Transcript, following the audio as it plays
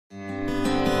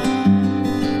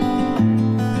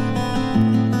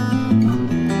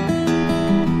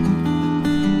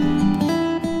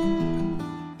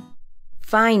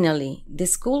Finally, the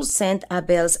school sent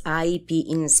Abel's IEP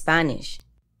in Spanish.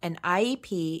 An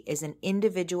IEP is an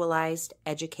individualized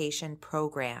education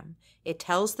program. It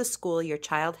tells the school your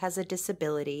child has a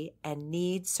disability and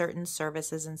needs certain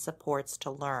services and supports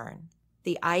to learn.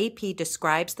 The IEP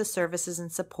describes the services and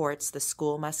supports the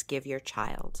school must give your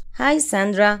child. Hi,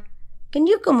 Sandra. Can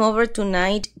you come over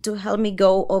tonight to help me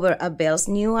go over Abel's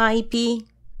new IEP?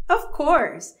 Of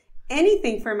course.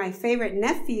 Anything for my favorite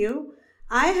nephew.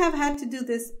 I have had to do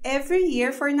this every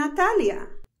year for Natalia.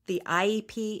 The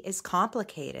IEP is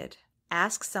complicated.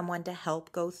 Ask someone to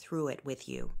help go through it with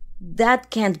you. That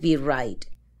can't be right.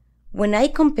 When I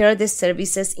compare the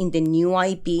services in the new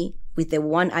IEP with the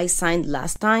one I signed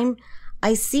last time,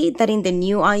 I see that in the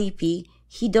new IEP,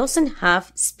 he doesn't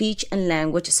have speech and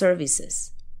language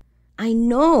services. I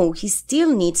know he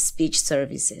still needs speech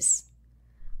services.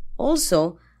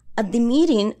 Also, at the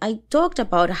meeting, I talked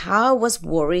about how I was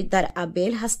worried that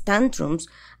Abel has tantrums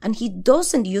and he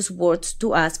doesn't use words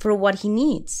to ask for what he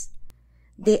needs.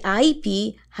 The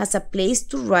IEP has a place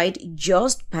to write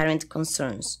just parent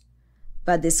concerns,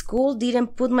 but the school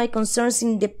didn't put my concerns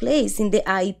in the place in the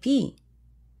IEP.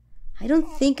 I don't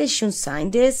think I should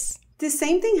sign this. The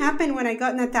same thing happened when I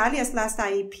got Natalia's last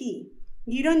IEP.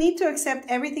 You don't need to accept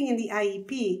everything in the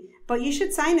IEP, but you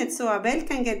should sign it so Abel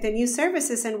can get the new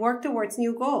services and work towards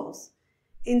new goals.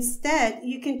 Instead,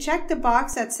 you can check the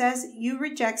box that says you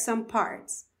reject some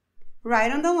parts.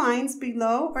 Write on the lines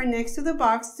below or next to the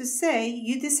box to say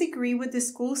you disagree with the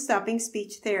school stopping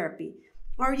speech therapy.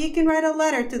 Or you can write a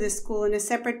letter to the school in a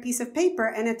separate piece of paper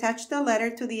and attach the letter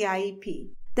to the IEP.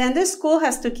 Then the school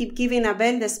has to keep giving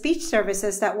Abel the speech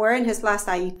services that were in his last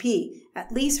IEP,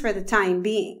 at least for the time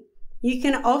being. You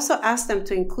can also ask them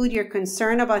to include your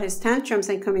concern about his tantrums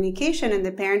and communication in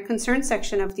the parent concern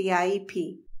section of the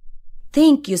IEP.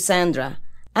 Thank you, Sandra.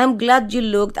 I'm glad you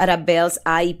looked at Abel's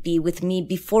IEP with me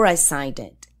before I signed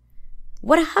it.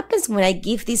 What happens when I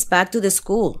give this back to the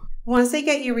school? Once they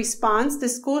get your response, the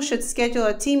school should schedule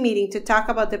a team meeting to talk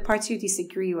about the parts you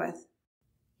disagree with.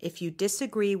 If you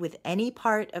disagree with any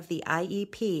part of the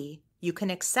IEP, you can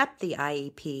accept the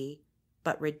IEP,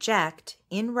 but reject,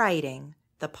 in writing,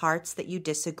 the parts that you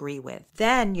disagree with.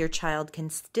 Then your child can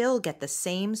still get the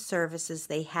same services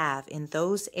they have in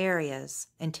those areas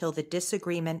until the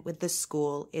disagreement with the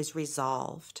school is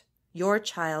resolved. Your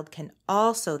child can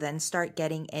also then start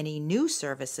getting any new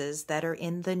services that are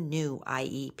in the new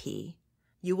IEP.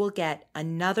 You will get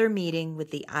another meeting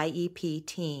with the IEP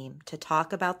team to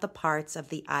talk about the parts of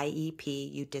the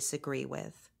IEP you disagree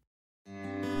with.